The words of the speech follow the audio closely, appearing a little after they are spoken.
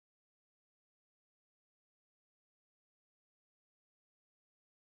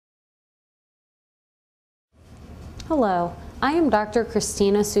Hello, I am Dr.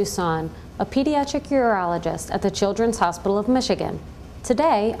 Christina Susan, a pediatric urologist at the Children's Hospital of Michigan.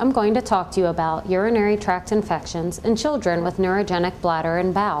 Today, I'm going to talk to you about urinary tract infections in children with neurogenic bladder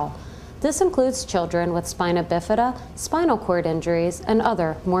and bowel. This includes children with spina bifida, spinal cord injuries, and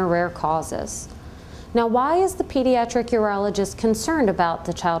other more rare causes. Now, why is the pediatric urologist concerned about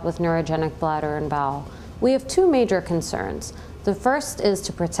the child with neurogenic bladder and bowel? We have two major concerns. The first is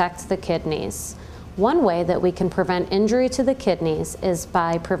to protect the kidneys. One way that we can prevent injury to the kidneys is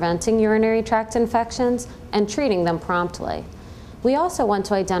by preventing urinary tract infections and treating them promptly. We also want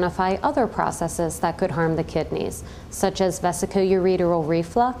to identify other processes that could harm the kidneys, such as vesicoureteral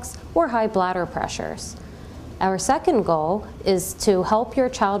reflux or high bladder pressures. Our second goal is to help your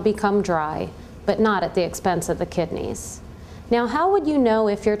child become dry, but not at the expense of the kidneys. Now, how would you know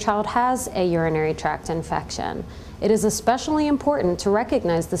if your child has a urinary tract infection? It is especially important to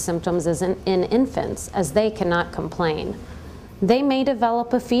recognize the symptoms in infants, as they cannot complain. They may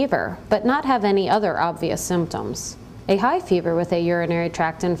develop a fever, but not have any other obvious symptoms. A high fever with a urinary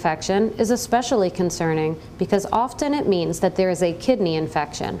tract infection is especially concerning because often it means that there is a kidney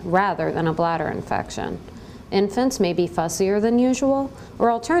infection rather than a bladder infection. Infants may be fussier than usual,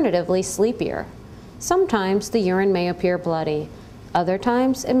 or alternatively sleepier. Sometimes the urine may appear bloody. Other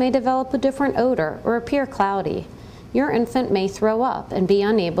times it may develop a different odor or appear cloudy. Your infant may throw up and be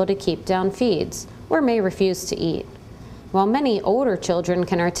unable to keep down feeds, or may refuse to eat. While many older children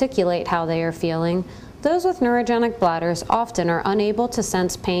can articulate how they are feeling, those with neurogenic bladders often are unable to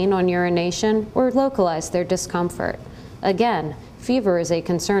sense pain on urination or localize their discomfort. Again, fever is a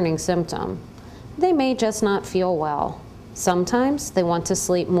concerning symptom. They may just not feel well. Sometimes they want to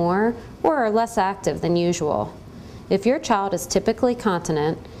sleep more or are less active than usual. If your child is typically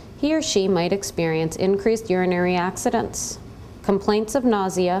continent, he or she might experience increased urinary accidents. Complaints of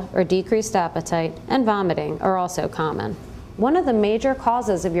nausea or decreased appetite and vomiting are also common. One of the major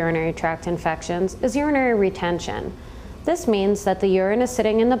causes of urinary tract infections is urinary retention. This means that the urine is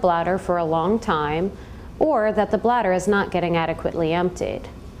sitting in the bladder for a long time, or that the bladder is not getting adequately emptied.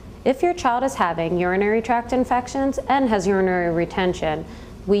 If your child is having urinary tract infections and has urinary retention,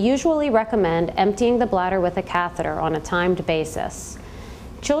 we usually recommend emptying the bladder with a catheter on a timed basis.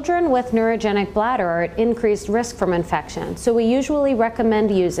 Children with neurogenic bladder are at increased risk from infection, so we usually recommend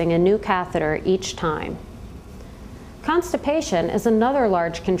using a new catheter each time. Constipation is another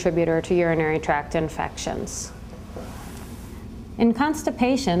large contributor to urinary tract infections. In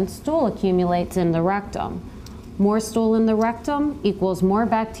constipation, stool accumulates in the rectum. More stool in the rectum equals more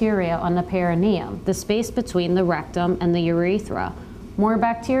bacteria on the perineum, the space between the rectum and the urethra. More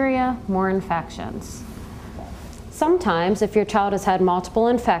bacteria, more infections. Sometimes, if your child has had multiple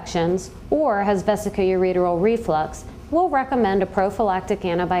infections or has vesicoureteral reflux, we'll recommend a prophylactic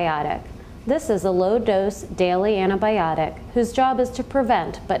antibiotic. This is a low-dose daily antibiotic whose job is to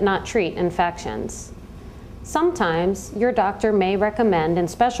prevent but not treat infections. Sometimes, your doctor may recommend, in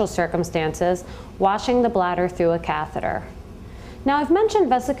special circumstances, washing the bladder through a catheter. Now, I've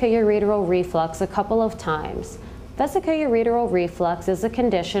mentioned vesicoureteral reflux a couple of times. Vesicoureteral reflux is a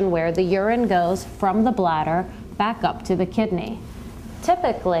condition where the urine goes from the bladder back up to the kidney.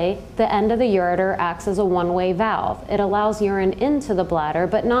 Typically, the end of the ureter acts as a one-way valve. It allows urine into the bladder,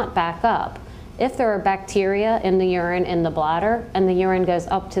 but not back up. If there are bacteria in the urine in the bladder and the urine goes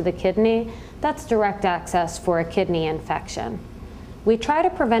up to the kidney, that's direct access for a kidney infection. We try to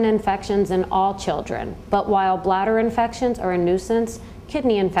prevent infections in all children, but while bladder infections are a nuisance,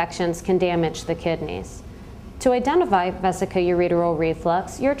 kidney infections can damage the kidneys. To identify vesicoureteral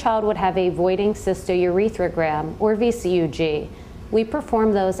reflux, your child would have a voiding cystourethrogram, or VCUG. We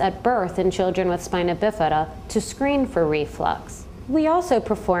perform those at birth in children with spina bifida to screen for reflux. We also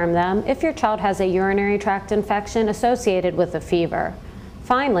perform them if your child has a urinary tract infection associated with a fever.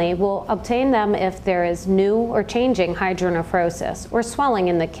 Finally, we'll obtain them if there is new or changing hydronephrosis or swelling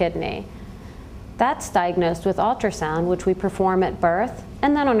in the kidney. That's diagnosed with ultrasound, which we perform at birth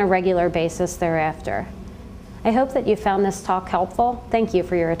and then on a regular basis thereafter. I hope that you found this talk helpful. Thank you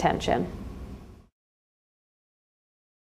for your attention.